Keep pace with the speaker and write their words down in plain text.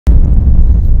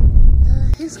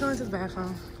She's going to the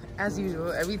bathroom as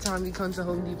usual every time we come to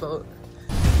Home Depot.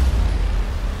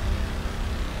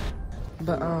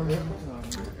 But I'm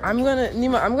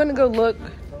gonna go look.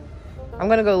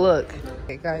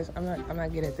 Okay guys, I'm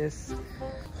not good at this.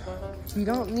 We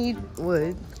don't need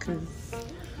wood, cause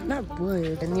not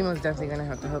wood. And Nemo's definitely gonna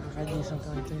have to help if I do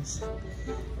something like this.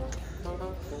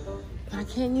 But I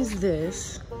can't use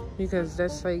this because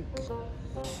that's like,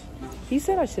 he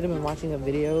said I should have been watching a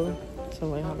video to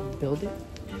learn how to build it.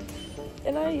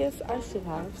 And yes, I should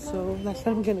have. So that's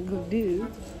what I'm gonna go do.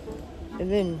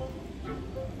 And then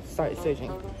start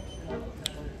searching.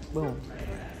 Boom.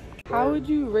 How would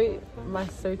you rate my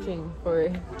searching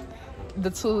for the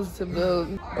tools to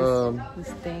build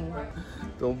this thing?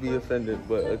 Don't be offended,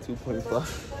 but a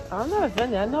 2.5. I'm not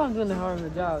offended. I know I'm doing a hard of a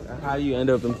job. How do you end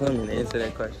up in plumbing? Answer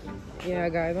that question. Yeah,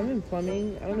 guys, I'm in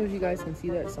plumbing. I don't know if you guys can see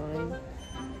that sign.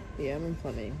 Yeah, I'm in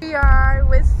plumbing. We are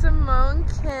with Simone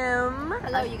Kim.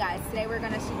 Hello, you guys. Today we're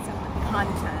going to shoot some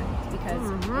content because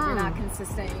if you're not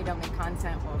consistent and you don't make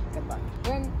content, well, good luck.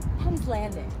 We're in Penn's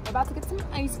Landing. We're about to get some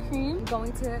ice cream. I'm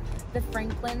going to the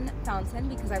Franklin Fountain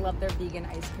because I love their vegan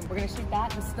ice cream. We're going to shoot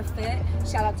that. This is the fit.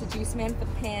 Shout out to Juice Man for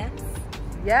the pants.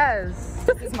 Yes.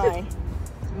 This is my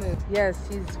move. Yes,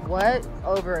 she's what?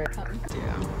 Over it.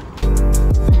 Yeah.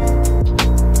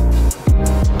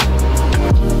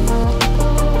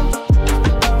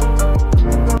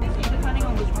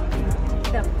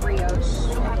 The brioche.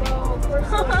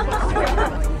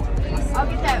 I'll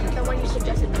get that, the one you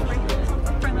suggested.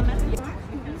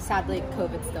 Sadly,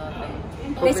 COVID's still a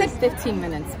thing. They said 15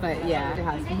 minutes, but yeah, it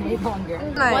has been way longer.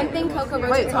 Nice. One thing Coco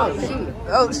Rocha taught me.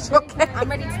 Oh, okay. I'm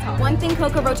ready to talk. One thing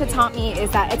Coco Rocha taught me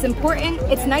is that it's important,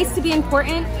 it's nice to be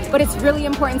important, but it's really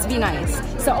important to be nice.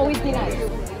 So always be nice.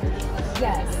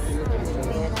 Yes.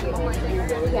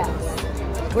 Yes.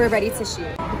 We're ready to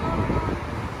shoot.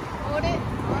 Hold it.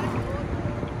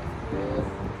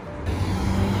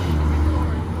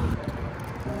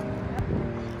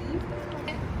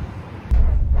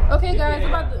 Okay, guys,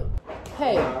 about to.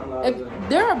 Hey, if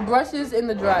there are brushes in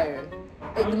the dryer,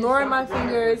 ignore my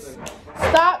fingers.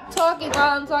 Stop talking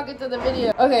while I'm talking to the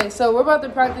video. Okay, so we're about to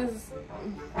practice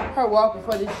her walk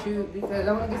before the shoot because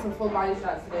I want to get some full body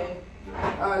shots today.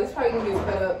 This is probably gonna get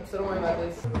sped up, so don't worry about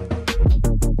this.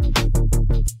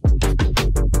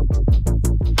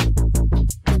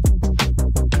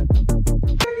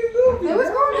 Hey, what's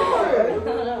going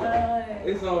on?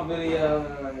 It's on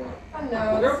video. I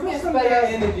know. Girl, put some bad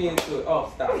energy into it.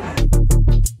 Oh, stop.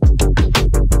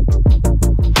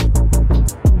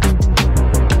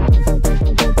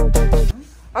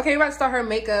 Okay, we're about to start her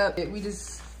makeup. We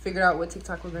just figured out what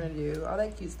TikTok we're gonna do, all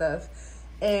that cute stuff.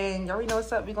 And y'all already know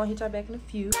what's up. We're gonna hit y'all back in a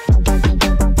few.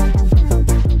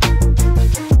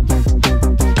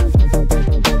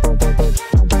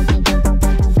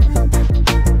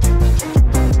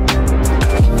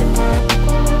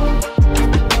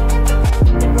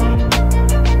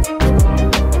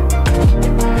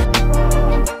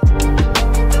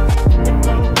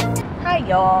 Hi,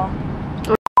 y'all.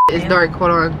 It's dark,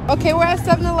 hold on. Okay, we're at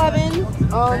 7-Eleven.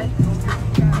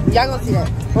 Y'all gonna see that.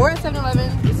 But we're at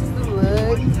 7-Eleven. This is the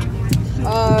look.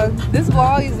 This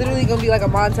vlog is literally gonna be like a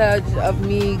montage of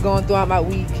me going throughout my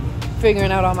week,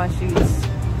 figuring out all my shoots.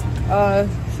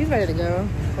 She's ready to go.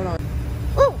 Hold on.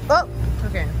 Ooh, oh,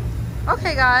 okay.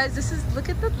 Okay, guys, this is, look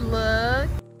at the look.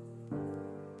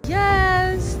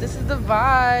 Yes, this is the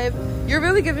vibe. You're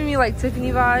really giving me like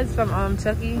Tiffany vibes from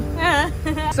Chucky.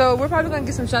 So we're probably gonna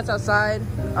get some shots outside.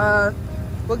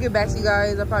 We'll get back to you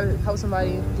guys. I'll probably help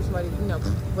somebody, do somebody, you know,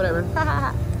 whatever. You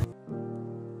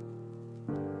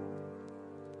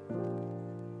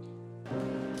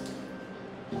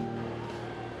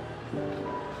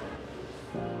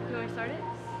want to start it?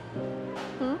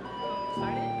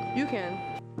 Start it? You can.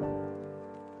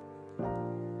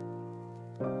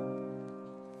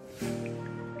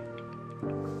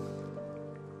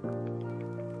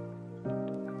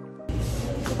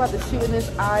 We're about to shoot in this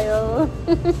aisle.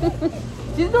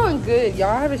 She's doing good, y'all.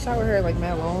 I haven't shot with her in like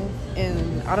mad long,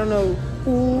 and I don't know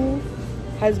who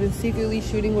has been secretly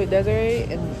shooting with Desiree,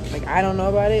 and like I don't know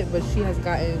about it, but she has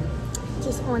gotten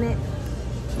Just on it.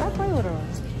 stop playing with her.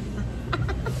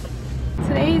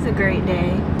 Today is a great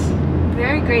day.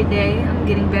 Very great day. I'm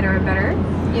getting better and better.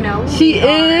 You know, She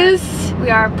is. we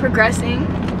are progressing.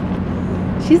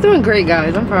 She's doing great,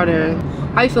 guys. I'm proud of her.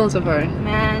 How you feeling so far?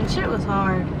 Man, shit was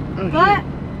hard. Okay. But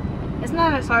it's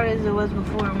not as hard as it was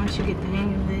before once you get the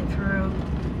hang of it, for real.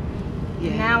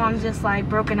 Yeah. Now I'm just like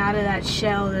broken out of that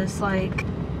shell that's like...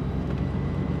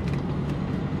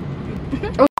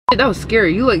 Oh, shit, that was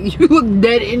scary. You look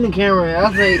dead in the camera. I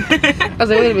was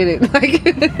like, wait a minute. Like,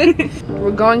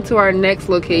 we're going to our next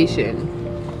location.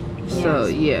 So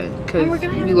yeah, because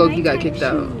we low-key got kicked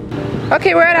out.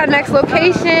 Okay, we're at our next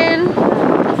location.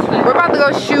 We're about to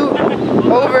go shoot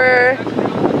over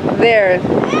there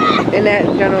in that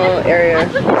general area.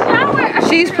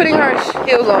 She's putting her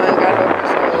heels on. Got her.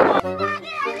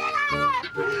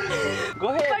 Go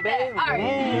ahead, babe.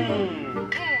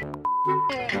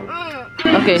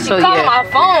 Okay, so yeah. My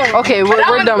phone. Okay,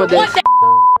 we're done with this.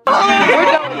 We're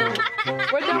done with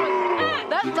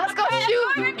let's go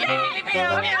shoot.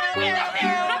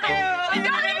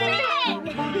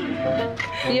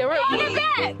 Yeah, we're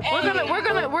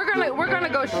gonna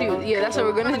go shoot. Yeah, that's what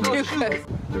we're gonna do.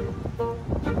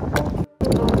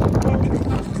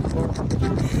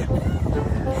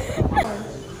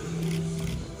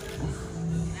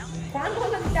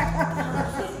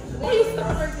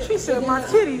 She said my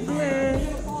titties, man.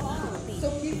 So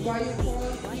keep while you're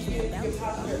pouring, keep your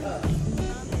posture up.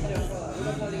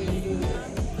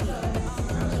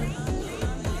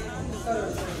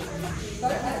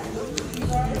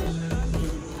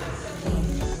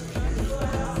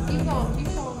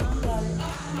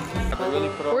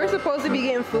 We're supposed to be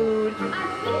getting food,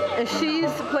 and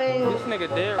she's playing a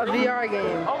VR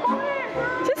game.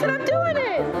 She said, I'm doing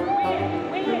it.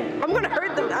 I'm gonna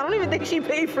hurt them. I don't even think she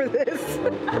paid for this.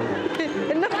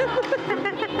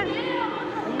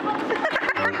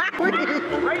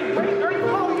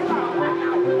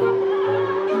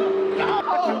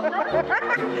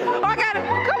 I got it.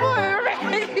 Come on,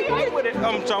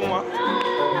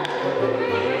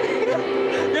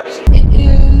 It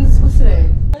is, what's today?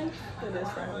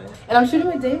 And I'm shooting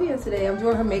with Davia today. I'm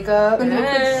doing her makeup and her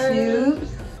quick shoot.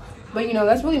 But you know,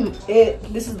 that's really it.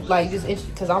 This is like just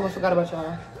interesting because I almost forgot about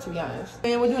y'all, to be honest.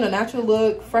 And we're doing a natural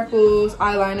look, freckles,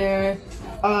 eyeliner.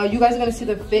 You guys are gonna see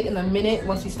the fit in a minute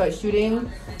once we start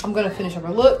shooting. I'm gonna finish up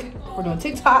our look. We're doing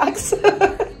TikToks.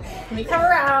 Make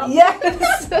her out.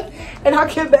 Yes. And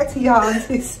I'll get back to y'all in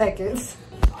 2 seconds.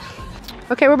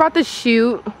 Okay, we're about to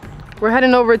shoot. We're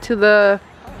heading over to the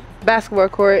basketball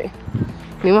court.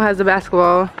 Nemo has the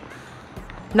basketball.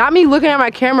 Not me looking at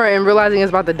my camera and realizing it's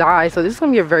about to die, so this is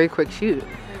gonna be a very quick shoot.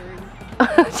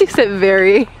 She said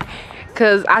very,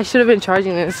 because I should have been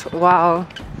charging this while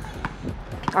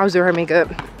I was doing her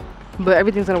makeup, but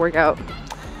everything's gonna work out.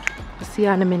 I'll see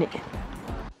y'all in a minute.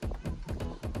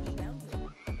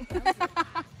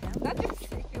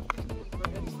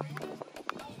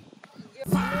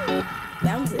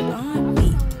 Bounce it on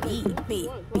beat, beat,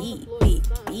 beat, beat,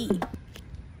 beat.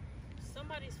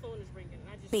 Somebody's phone is ringing.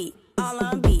 I just Beat, all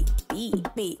on beat,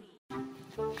 beat, beat.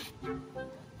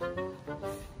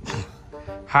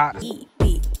 Hot. Beat,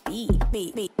 beat, beat,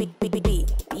 beat, beat, beat, beat, beat,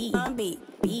 beat, on beat,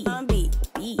 beat, on beat,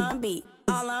 beat, on beat,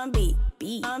 all on beat,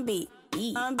 beat, on beat,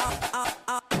 beat, on all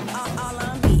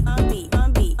on beat, on beat,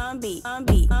 on beat, on beat, on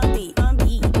beat, on beat, on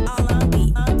beat, all on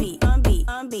beat, on beat, on beat,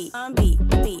 on beat, on beat, beat,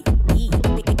 beat, beat,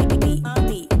 beat, on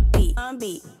beat, beat, on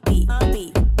beat, beat, on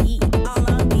beat, beat,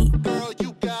 all on beat. Girl,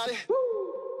 you got it.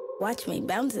 Watch me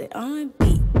bounce it on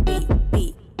beat, beat,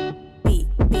 beat, beat,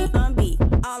 beat, on beat,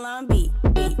 all on beat,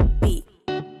 beat, beat,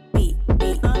 beat,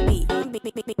 beat, on beat, on beat,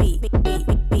 beat, beat, beat, beat, beat,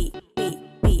 beat, beat,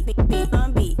 beat, beat,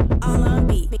 on beat, all on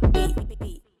beat, beat, beat, beat,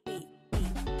 beat, beat.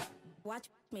 Watch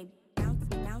me bounce,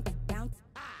 bounce, bounce,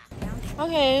 bounce.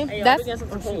 okay, hey, that's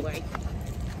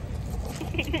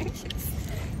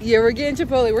yeah, we're getting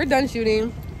Chipotle. We're done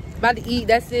shooting. About to eat.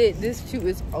 That's it. This shoot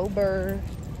is over.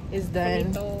 It's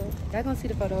done. Y'all gonna see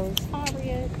the photos.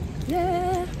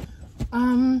 Yeah.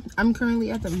 I'm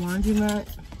currently at the laundromat.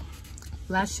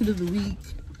 Last shoot of the week.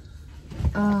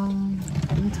 I'm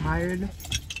tired.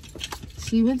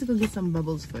 She went to go get some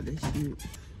bubbles for this shoot.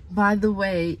 By the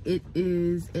way, it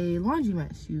is a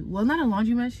laundromat shoot. Well, not a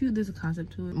laundromat shoot. There's a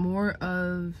concept to it. More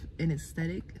of an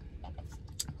aesthetic.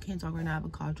 Can't talk right now. I have a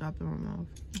cough drop in my mouth.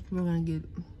 We're gonna get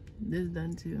this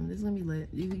done too. This is gonna be lit.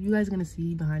 You guys are gonna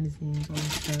see behind the scenes all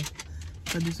this stuff.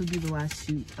 So this will be the last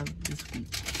shoot of this week.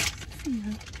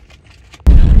 Yeah.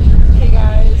 Hey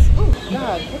guys. Oh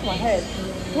God, look at my head.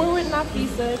 We're with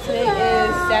NAFISAH. Today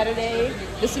is Saturday.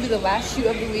 This will be the last shoot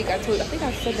of the week. I think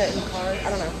I said that in the car. I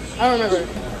don't know. I don't remember.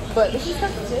 But this is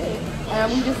kind of it.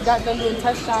 And we just got done doing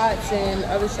test shots and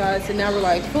other shots, and now we're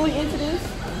like fully into this.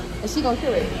 And she gonna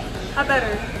kill it. I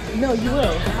better. No, you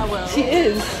will. I will. She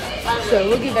is. So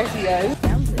we'll get back to you guys.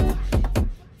 Bounce it.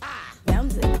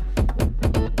 Bounce it.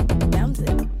 Bounce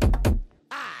it.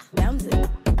 Bounce it.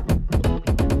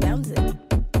 Bounce it.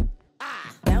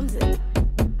 Bounce it.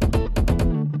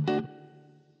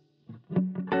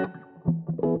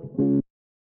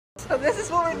 So this is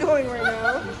what we're doing right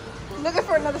now. Looking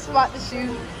for another spot to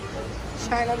shoot.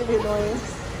 Trying not to be annoying.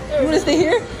 You want to stay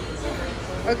here?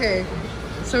 Okay.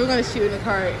 So we're gonna shoot in the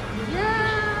cart. Yeah.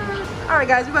 All right,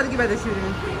 guys, we're about to get back to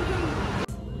shooting.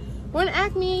 We're in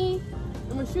Acme,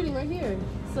 and we're shooting right here.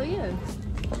 So yeah,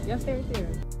 y'all stay right there.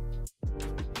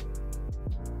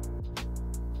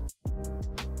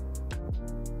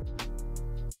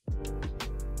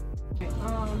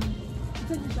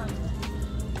 Take your time.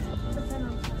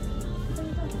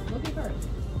 Go get a card.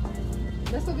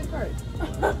 Let's go get a card.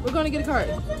 We're gonna get a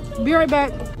card. Be right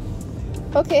back.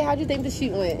 Okay, how'd you think the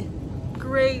shoot went?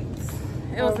 Great.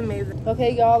 It was amazing.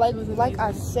 Okay, y'all, like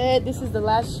I said, this is the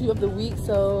last shoot of the week,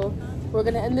 so we're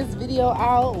gonna end this video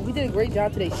out. We did a great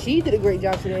job today. She did a great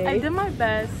job today. I did my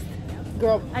best.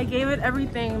 Girl, I gave it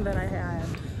everything that I had.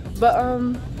 but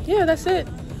yeah, that's it.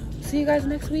 See you guys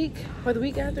next week or the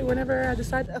week after, whenever I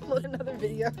decide to upload another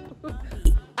video. All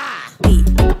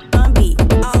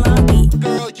on beat.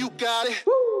 Girl, you got it.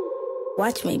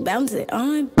 Watch me bounce it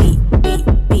on beat, beat,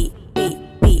 beat, beat,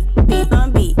 beat, beat,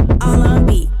 on beat, all on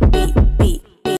beat.